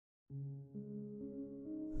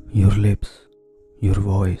Your lips, your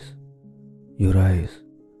voice, your eyes,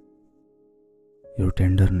 your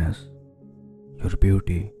tenderness, your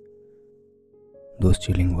beauty, those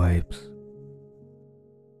chilling vibes.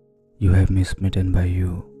 You have me smitten by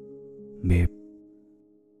you, babe.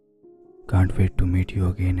 Can't wait to meet you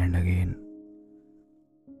again and again.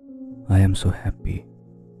 I am so happy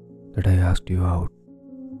that I asked you out.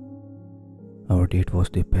 Our date was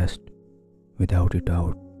the best, without a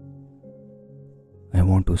doubt. I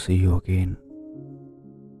want to see you again.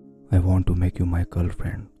 I want to make you my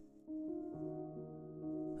girlfriend.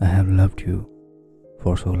 I have loved you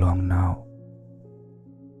for so long now.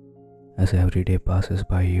 As every day passes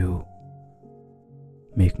by, you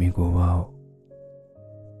make me go wow.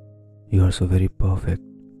 You are so very perfect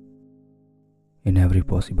in every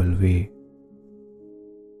possible way,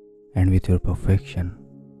 and with your perfection,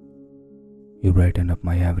 you brighten up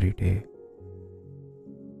my every day.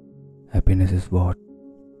 Happiness is what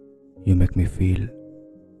you make me feel.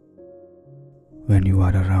 When you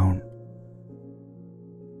are around,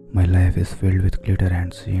 my life is filled with glitter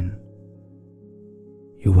and sin.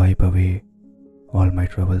 You wipe away all my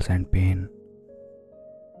troubles and pain.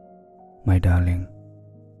 My darling,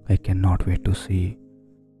 I cannot wait to see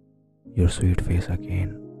your sweet face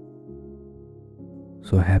again.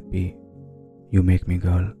 So happy you make me,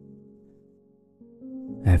 girl.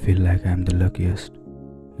 I feel like I am the luckiest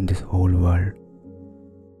in this whole world.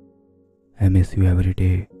 I miss you every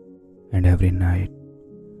day and every night.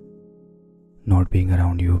 Not being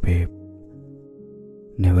around you, babe,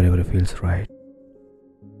 never ever feels right.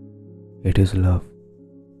 It is love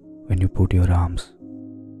when you put your arms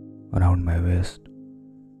around my waist.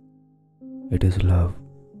 It is love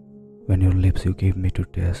when your lips you give me to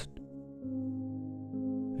taste.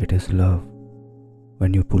 It is love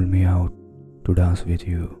when you pull me out to dance with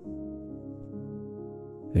you.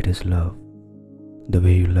 It is love the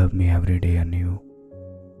way you love me every day anew.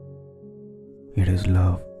 It is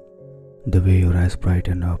love the way your eyes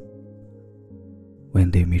brighten up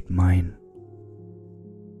when they meet mine.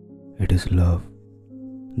 It is love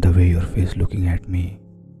the way your face looking at me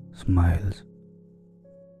smiles.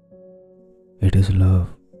 It is love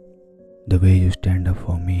the way you stand up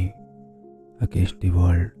for me against the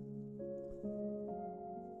world.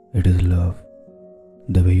 It is love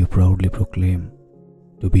the way you proudly proclaim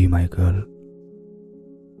to be my girl.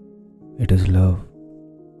 It is love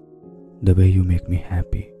the way you make me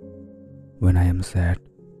happy when I am sad.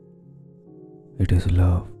 It is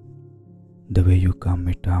love the way you calm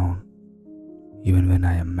me down even when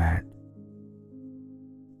I am mad.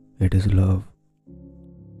 It is love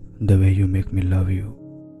the way you make me love you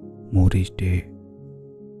more each day.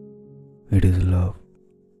 It is love,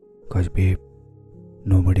 'cause babe,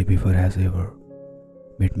 nobody before has ever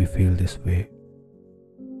made me feel this way.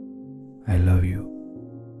 I love you.